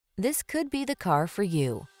This could be the car for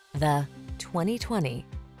you. The 2020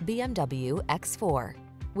 BMW X4.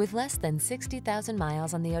 With less than 60,000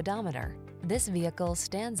 miles on the odometer, this vehicle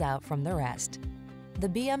stands out from the rest. The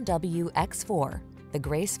BMW X4, the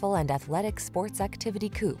graceful and athletic sports activity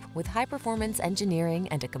coupe with high-performance engineering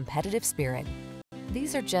and a competitive spirit.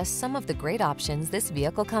 These are just some of the great options this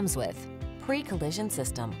vehicle comes with: pre-collision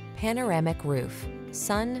system, panoramic roof,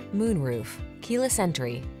 sun, moonroof, keyless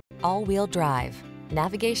entry, all-wheel drive,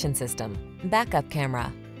 navigation system, backup camera,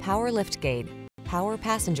 power liftgate, power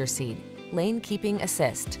passenger seat, lane keeping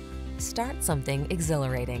assist. Start something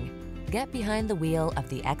exhilarating. Get behind the wheel of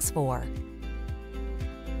the X4.